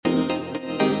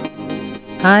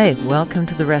Hi, welcome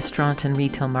to the Restaurant and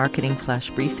Retail Marketing Flash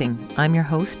Briefing. I'm your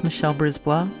host, Michelle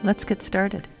Brisbois. Let's get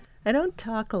started. I don't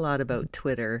talk a lot about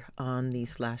Twitter on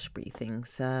these flash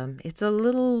briefings. It's a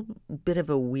little bit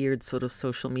of a weird sort of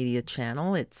social media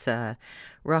channel. It's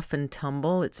rough and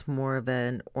tumble. It's more of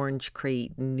an orange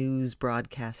crate news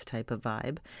broadcast type of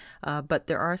vibe. But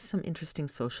there are some interesting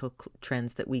social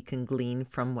trends that we can glean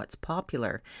from what's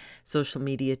popular. Social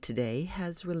media today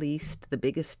has released the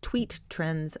biggest tweet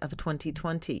trends of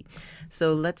 2020.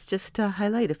 So let's just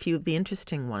highlight a few of the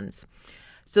interesting ones.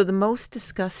 So the most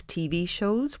discussed TV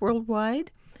shows worldwide,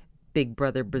 Big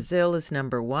Brother Brazil is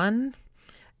number 1,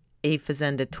 A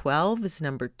Fazenda 12 is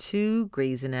number 2,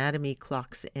 Grey's Anatomy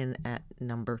clocks in at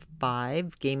number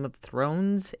 5, Game of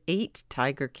Thrones 8,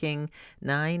 Tiger King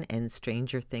 9, and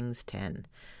Stranger Things 10.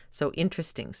 So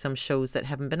interesting, some shows that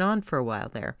haven't been on for a while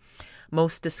there.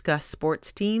 Most discussed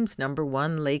sports teams, number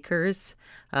 1, Lakers.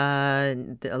 A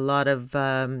lot of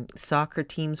soccer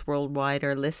teams worldwide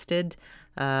are listed.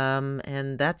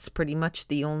 And that's pretty much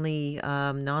the only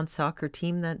non-soccer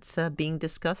team that's being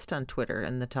discussed on Twitter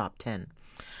in the top 10.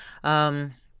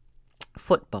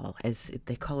 Football, as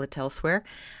they call it elsewhere.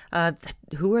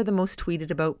 Who are the most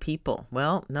tweeted about people?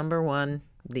 Well, number 1,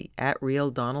 the @real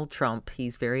Donald Trump.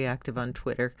 He's very active on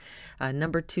Twitter.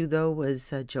 Number 2, though,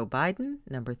 was Joe Biden.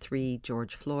 Number 3,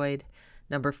 George Floyd.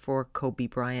 Number 4, Kobe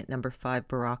Bryant. Number 5,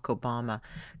 Barack Obama.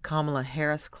 Kamala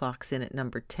Harris clocks in at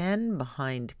number 10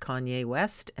 behind Kanye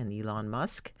West and Elon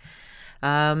Musk.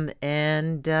 And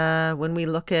when we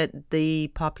look at the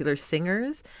popular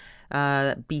singers,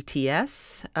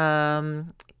 BTS,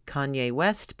 Kanye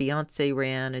West, Beyonce,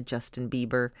 Rihanna, Justin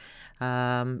Bieber,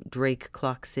 Drake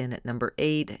clocks in at number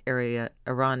 8,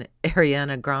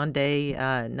 Ariana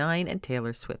Grande 9, and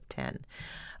Taylor Swift 10.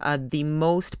 The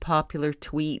most popular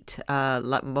tweet,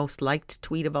 most liked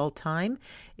tweet of all time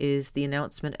is the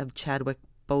announcement of Chadwick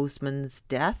Boseman's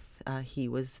death. He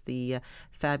was the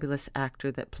fabulous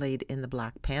actor that played in the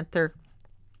Black Panther.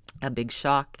 A big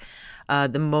shock.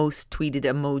 The most tweeted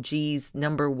emojis,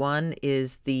 number 1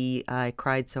 is the I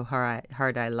cried so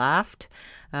hard I laughed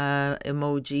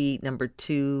emoji. Number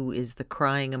 2 is the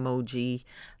crying emoji.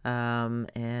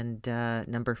 And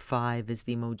number 5 is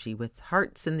the emoji with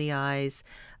hearts in the eyes.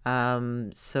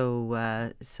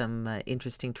 So some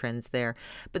interesting trends there.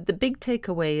 But the big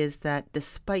takeaway is that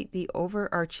despite the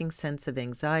overarching sense of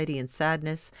anxiety and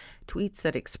sadness, tweets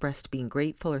that expressed being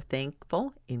grateful or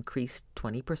thankful increased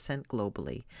 20%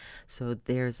 globally. So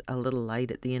there's a little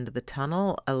light at the end of the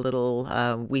tunnel.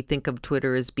 We think of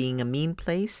Twitter as being a mean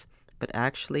place, but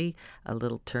actually a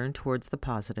little turn towards the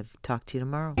positive. Talk to you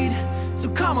tomorrow. So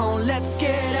come on, let's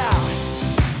get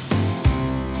out.